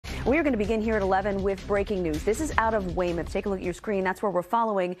We are going to begin here at 11 with breaking news. This is out of Weymouth. Take a look at your screen. That's where we're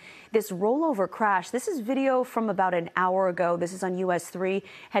following this rollover crash. This is video from about an hour ago. This is on US 3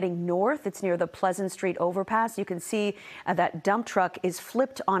 heading north. It's near the Pleasant Street overpass. You can see that dump truck is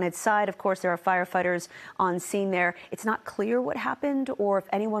flipped on its side. Of course, there are firefighters on scene there. It's not clear what happened or if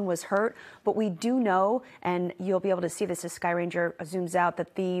anyone was hurt, but we do know, and you'll be able to see this as Sky Ranger zooms out,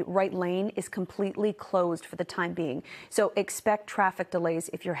 that the right lane is completely closed for the time being. So expect traffic delays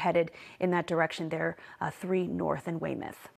if you're headed in that direction there, 3 north in Weymouth.